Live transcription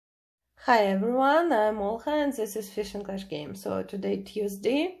Hi everyone, I'm Olha and this is Fishing Clash Game. So today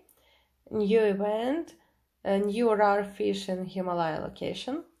Tuesday, new event, a new rare fish in Himalaya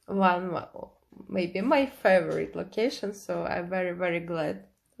location. One, maybe my favorite location, so I'm very glad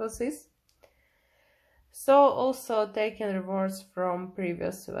for this. So also taking rewards from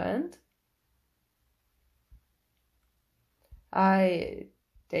previous event. I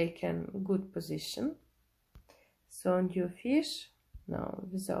taken good position. So new fish, no,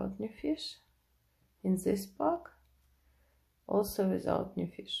 without new fish. In this pack, also without new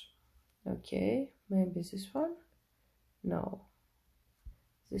fish. Okay, maybe this one. No.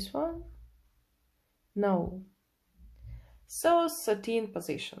 This one. No. So 13th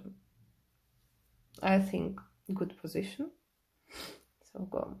position. I think good position. So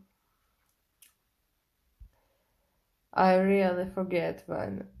go. I really forget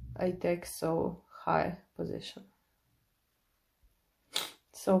when I take so high position.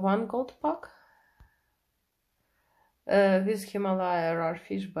 So one gold pack. With Himalaya rare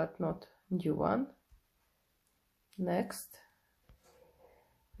fish, but not new one. Next,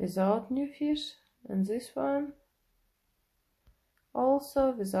 without new fish, and this one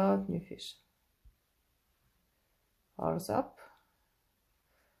also without new fish. Hours up,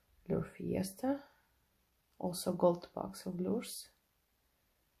 lure fiesta, also gold packs of lures,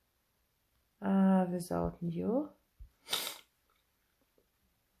 without new.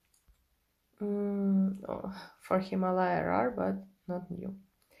 Oh, for Himalaya rare, but not new.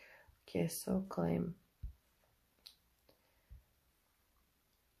 Okay, so claim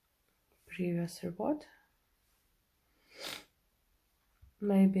previous reward.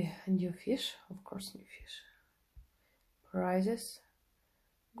 Maybe a new fish, of course new fish. Prizes,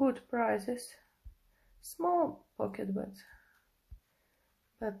 good prizes. Small pocket,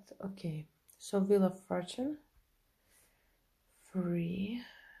 but okay. So Wheel of Fortune, free.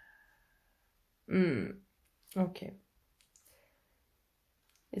 Okay.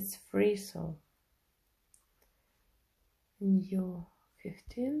 It's free, so new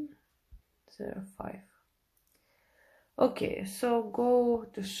 1505. Okay, so go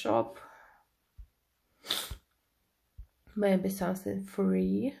to shop. Maybe something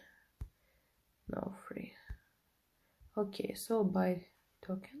free. No, free. Okay, so buy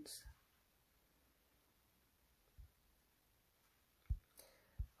tokens.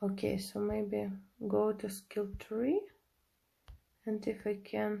 Okay, so maybe go to skill tree, and if I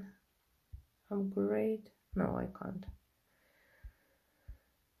can upgrade. No, I can't.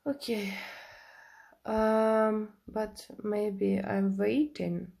 Okay, but maybe I'm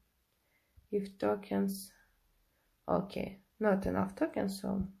waiting if tokens. Okay, not enough tokens,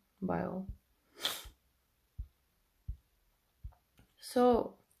 so buy all.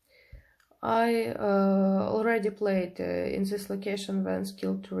 So I already played in this location when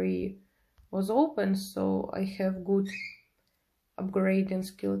skill tree was open, so I have good upgrade in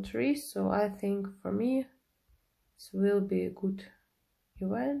skill tree, so I think for me this will be a good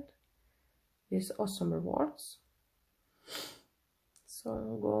event with awesome rewards.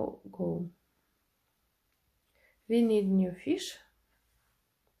 So go. We need new fish,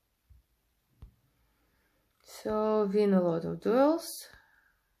 so win a lot of duels.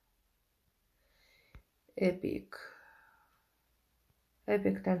 Epic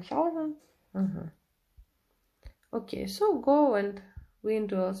 10,000. Okay, so go and win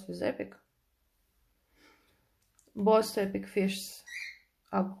duels with epic. Both epic fish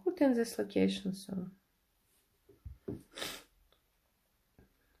are good in this location, so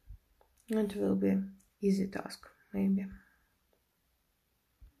it will be easy task, maybe.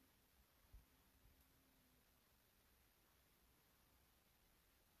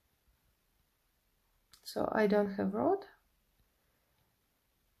 So I don't have rod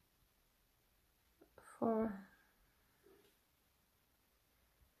for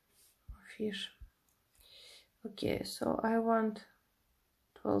fish. Okay, so I want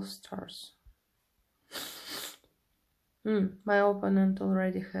 12 stars. My opponent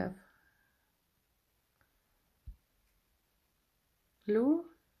already have lure.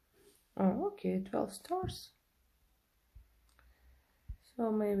 Oh, okay, 12 stars.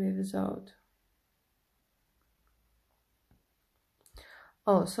 So maybe without.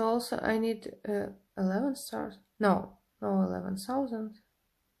 Oh, so also I need 11 stars. No, 11,000.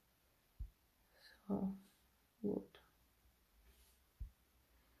 So good.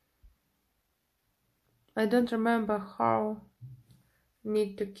 I don't remember how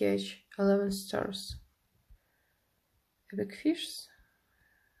need to catch 11 stars epic fish.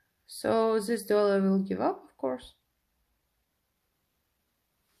 So this duel I will give up, of course.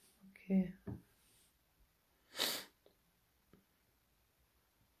 Okay.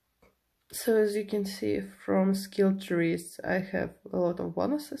 So as you can see from skill trees, I have a lot of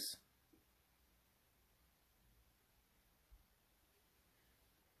bonuses.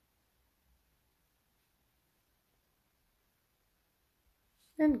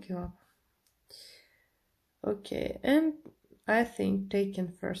 And give up. Okay, and I think taken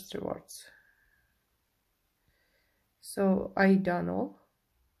first rewards. So I done all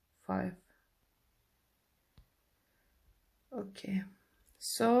 5. Okay,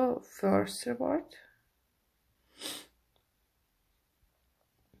 so first reward.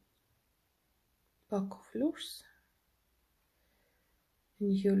 Pack of lures.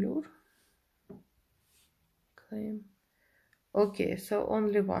 New lure. Claim. Okay, so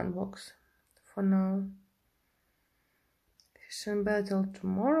only one box for now. Fishing battle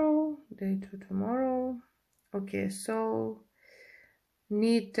tomorrow. Day 2 tomorrow. Okay, so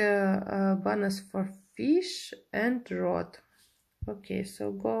need a bonus for fish and rod. Okay,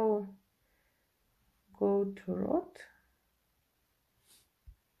 so go to rod.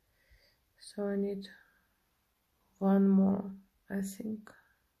 So I need one more, I think.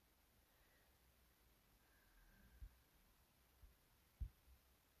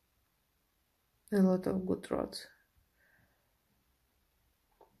 A lot of good rods.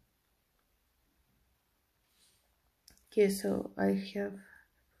 Okay, so I have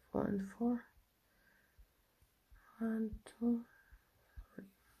 4 and 4. 1, 2,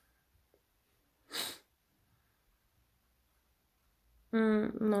 3.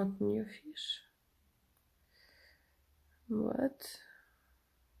 Not new fish, but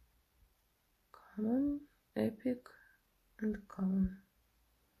common, epic, and common.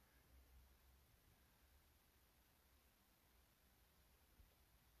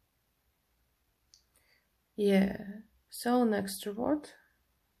 Yeah, so next reward.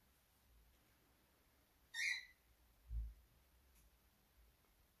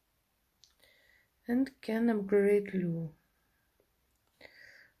 And can upgrade lure.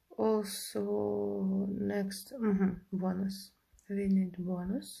 Also next bonus. We need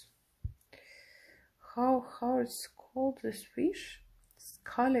bonus. How it's called this fish?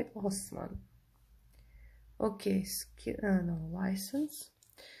 Scaly Osman. Okay, no license.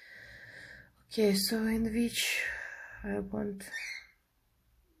 Okay, so in which I want.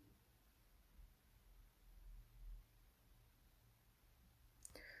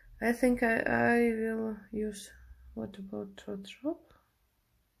 I think I will use. What about drop?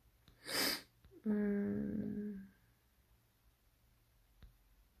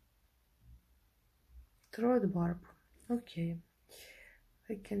 Throat barb. Okay,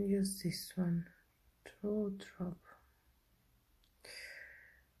 I can use this one. Throat drop.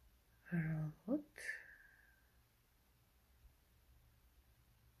 Robot.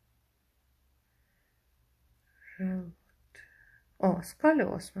 Robot. Oh, Scaly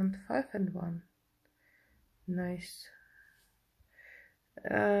Osman, 5 and 1. Nice.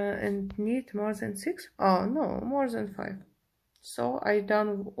 And need more than 6? Oh no, more than 5. So I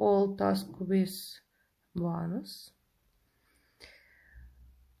done all tasks with bonus.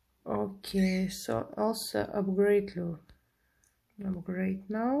 Okay, so also upgrade lure. Upgrade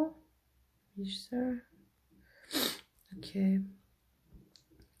now. Is there? Okay.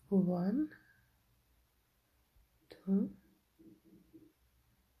 1, 2,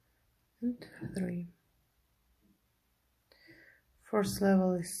 and 3. First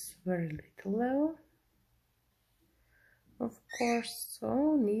level is very little level. Of course,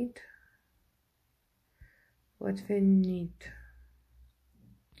 so need what we need.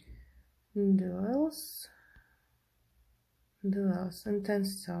 Duels and 10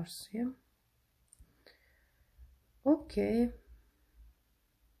 stars, yeah. Okay.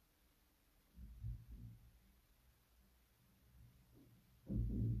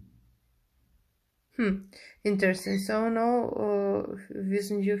 Interesting. So now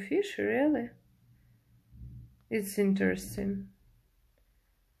with new fish, really? It's interesting.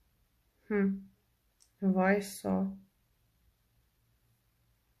 Why so?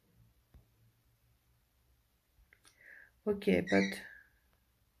 Okay, but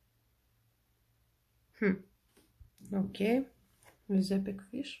okay, with epic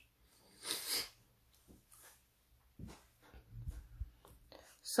fish.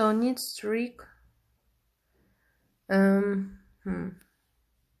 So need streak.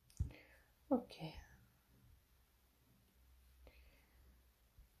 Okay.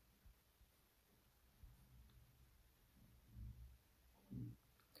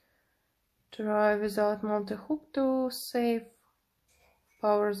 Try without multi-hook to save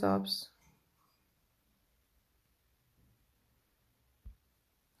powers ups.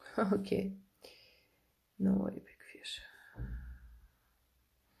 Okay. No epic fish.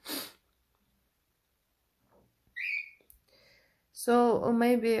 So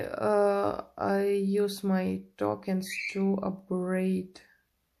maybe I use my tokens to upgrade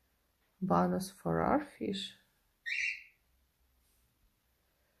bonus for our fish.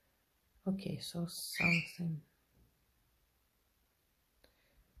 Okay, so something.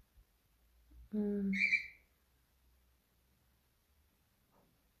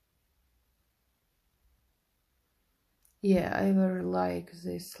 Yeah, I very like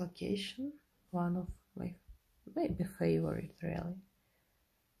this location. One of my maybe favorite, really.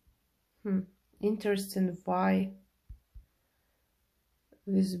 Interesting why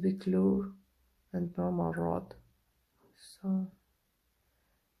with big lure and normal rod. So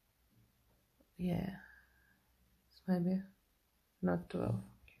yeah, it's maybe not 12.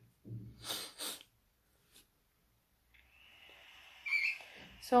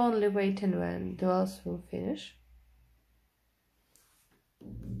 So only waiting when duels will finish.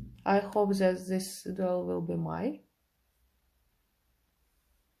 I hope that this duel will be mine.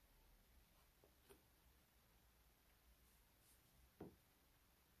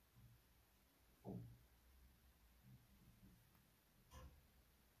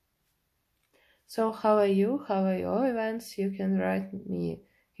 So how are you? How are your events? You can write me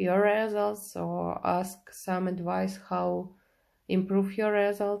your results or ask some advice how improve your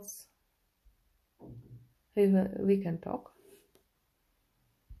results. We can talk.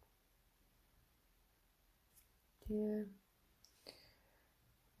 Yeah.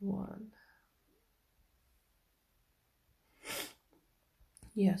 One.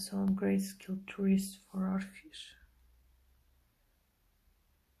 Yeah, so I'm great skilled tourist for our fish.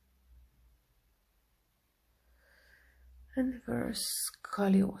 And where's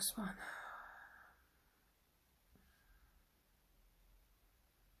Scaly Osman?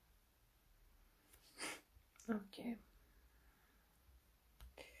 Okay.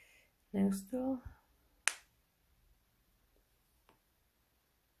 Next duel.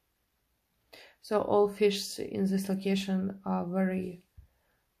 So all fish in this location are very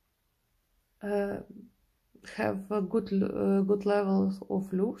have a good levels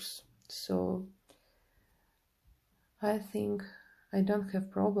of lures. So I think I don't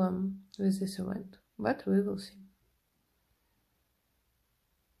have problem with this event, but we will see.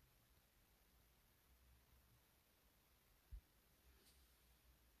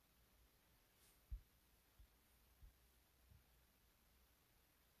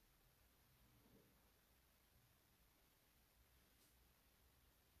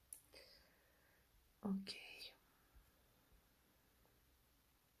 Okay.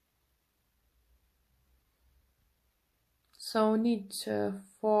 So need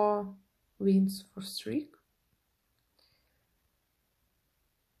 4 wins for streak.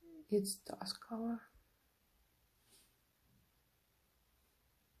 It's task hour.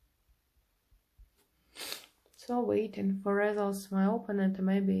 So waiting for results. My opponent,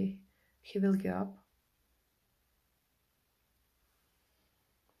 maybe he will give up.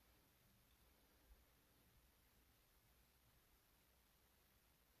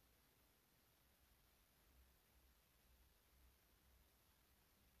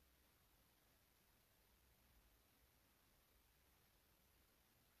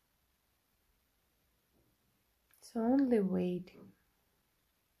 So only waiting.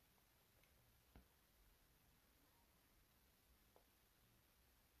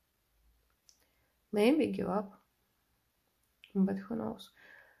 Maybe give up, but who knows.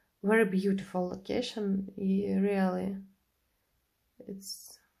 Very beautiful location, really.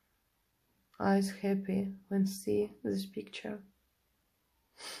 It's eyes happy when see this picture.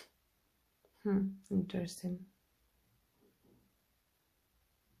 Interesting.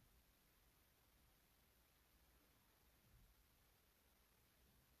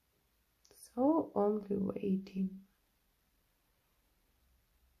 So only waiting.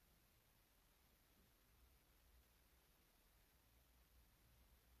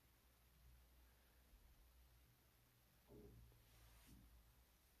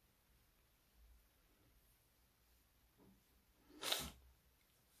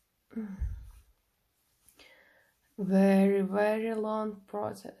 Very long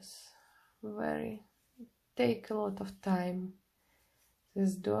process. Very take a lot of time.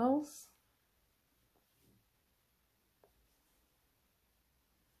 These duels.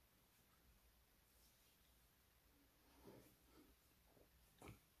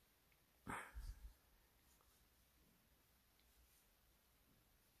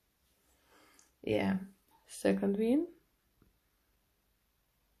 Yeah, second win.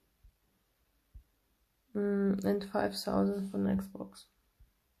 And 5,000 for next box.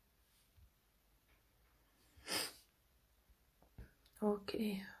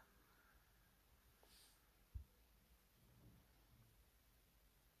 Okay.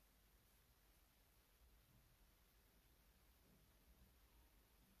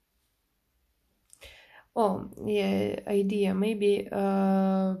 Oh, yeah, idea. Maybe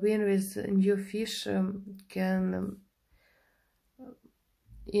win with new fish can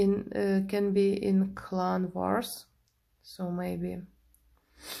be in clan wars. So maybe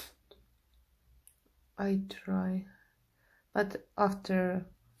I try, but after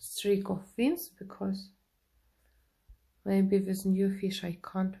streak of wins, because maybe with new fish I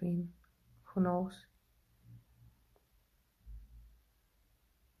can't win. Who knows?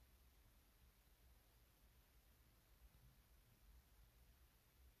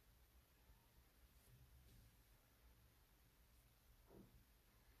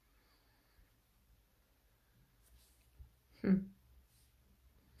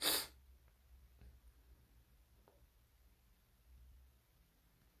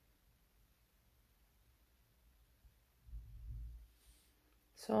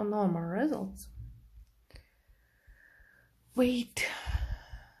 So normal results. Wait.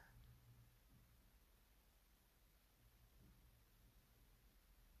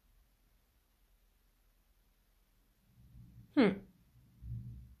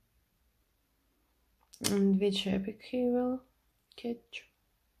 And which epic he will catch?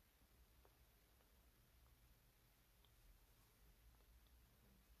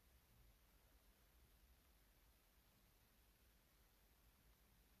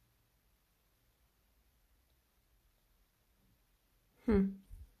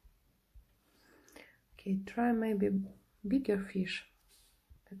 Okay, try maybe bigger fish,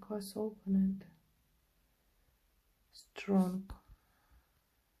 because opponent strong.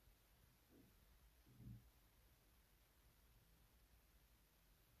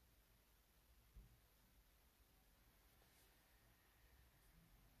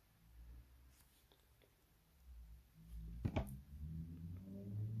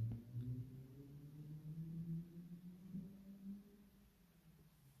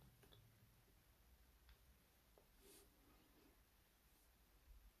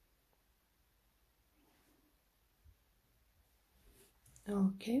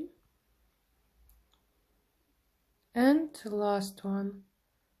 Okay. And last one.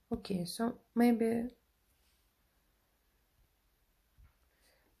 Okay, so maybe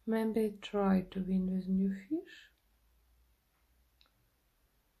try to win with new fish.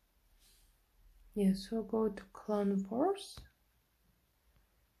 Yeah, so go to clan wars.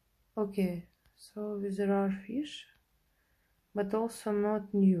 Okay, so with rare fish, but also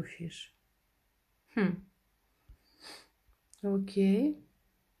not new fish. Okay,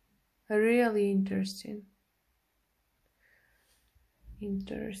 really interesting.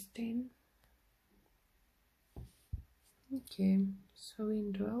 Okay, so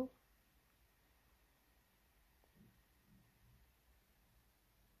in duel.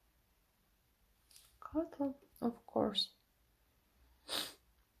 Cattle, of course.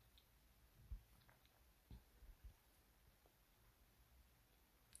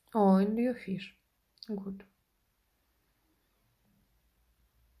 Oh, and new fish. Good.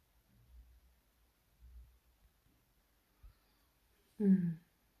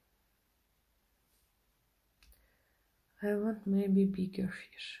 I want maybe bigger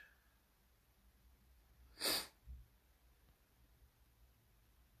fish.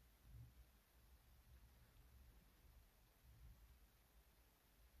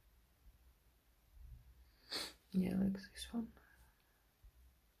 Yeah, like this one.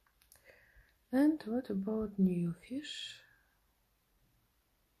 And what about new fish?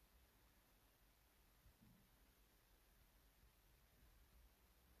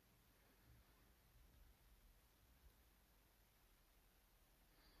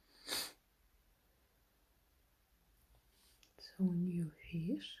 So new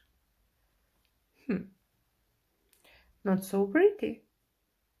fish. Not so pretty.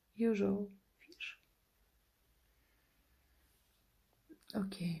 Usual fish.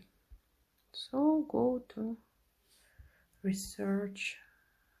 Okay. So go to research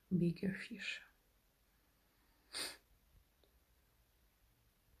bigger fish.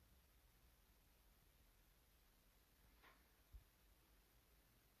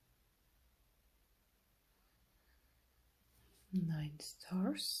 Nine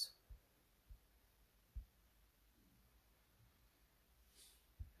stars.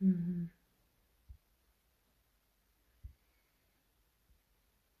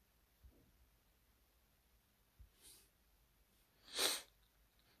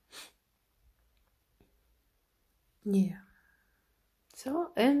 Yeah.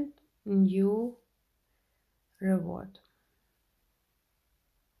 So, and new reward.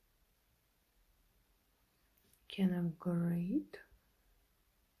 Can upgrade.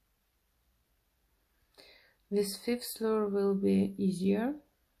 This fifth lure will be easier.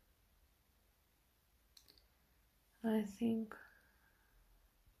 I think,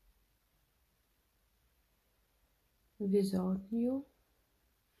 without new.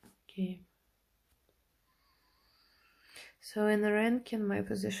 Okay. So in the ranking, my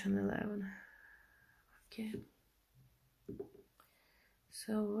position 11. Okay.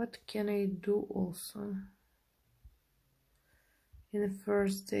 So what can I do also in the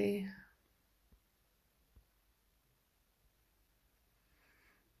first day?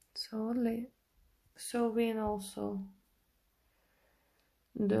 So win also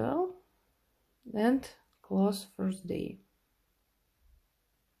duel and close first day.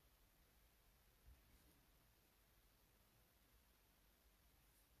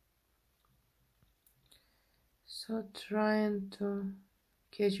 So trying to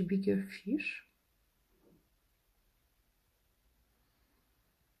catch bigger fish.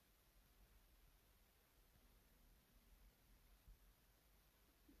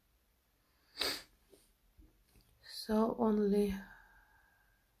 So only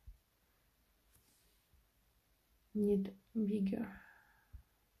need bigger.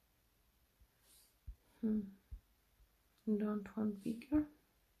 Don't want bigger.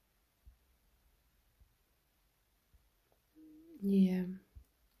 Yeah.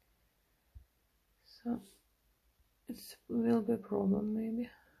 So it will be a problem maybe.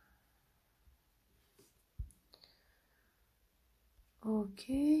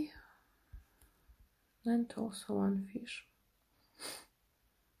 Okay. And also one fish.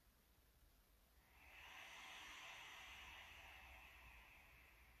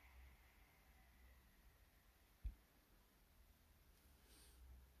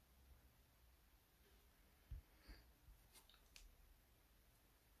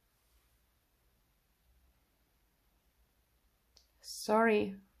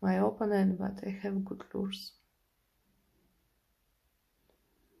 Sorry, my opponent, but I have good lures.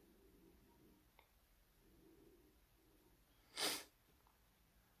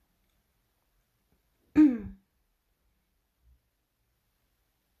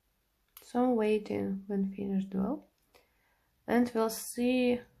 So I'm waiting when finished duel, and we'll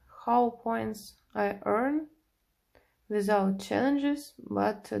see how points I earn without challenges,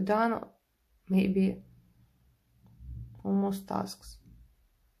 but done maybe almost tasks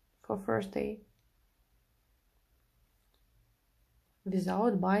for first day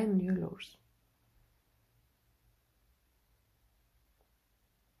without buying new lures.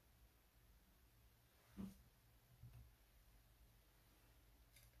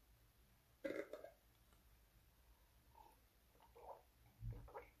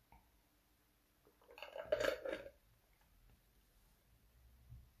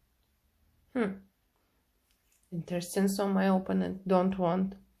 Interesting, so my opponent don't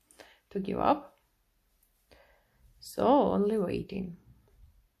want to give up, so only waiting.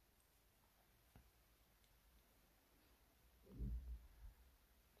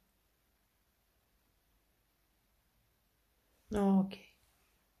 Okay.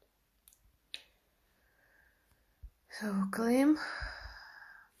 So claim.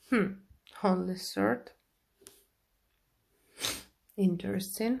 Only third.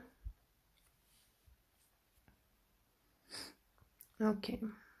 Interesting. Okay.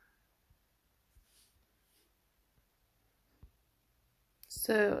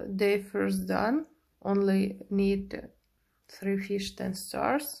 So day first done. Only need 3 fish, 10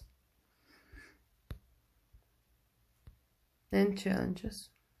 stars. And challenges.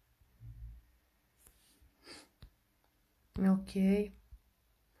 Okay.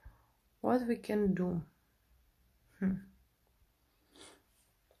 What we can do?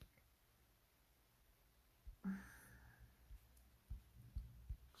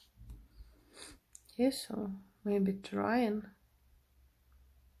 Okay, so maybe trying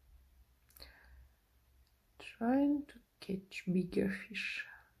to catch bigger fish.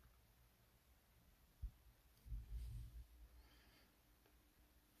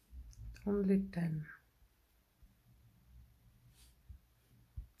 Only 10.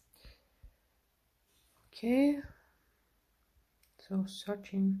 Okay, so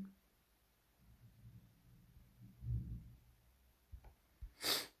searching.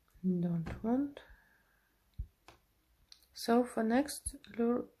 Don't want. So for next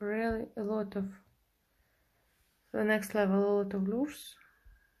lure, really a lot of, for the next level, a lot of lures.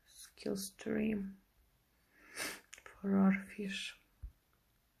 Skill stream for our fish.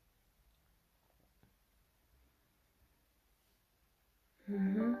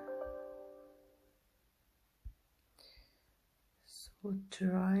 So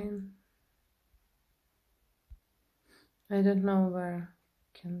trying. I don't know where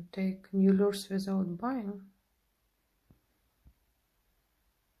I can take new lures without buying.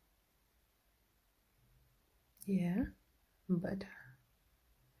 Yeah, better.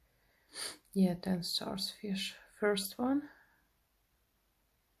 Yeah, 10 stars fish. First one.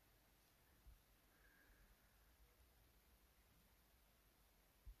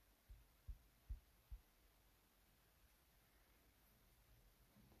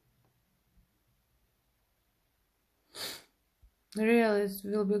 Really, it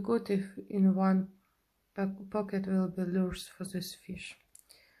will be good if in one pocket will be lures for this fish.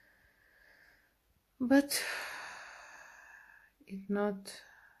 But it not.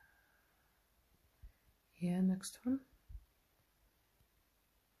 Yeah, next one.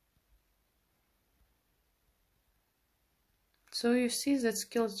 So you see that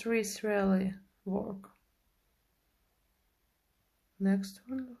skill trees really work. Next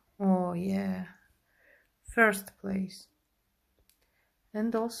one. Oh yeah, first place.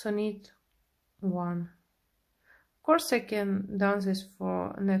 And also need one. Of course I can do this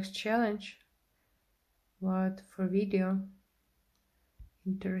for next challenge, but for video,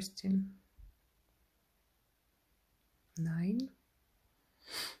 interesting. 9.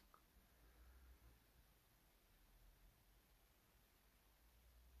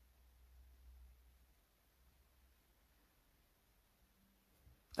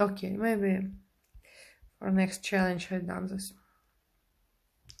 Okay, maybe for next challenge I've done this.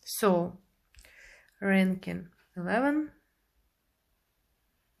 So, ranking 11.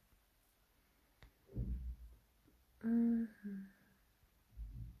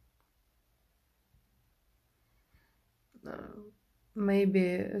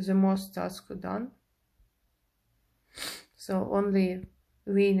 Maybe the most tasks done. So only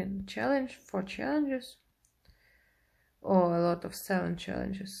winning challenge, 4 challenges, or a lot of 7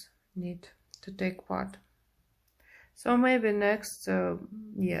 challenges need to take part. So maybe next,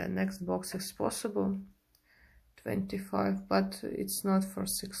 next box is possible, 25, but it's not for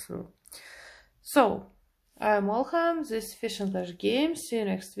 6 rule. So, I'm Olham, this is Fish and Flash Games. See you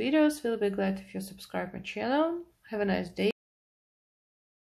next videos. Will be glad if you subscribe my channel. Have a nice day.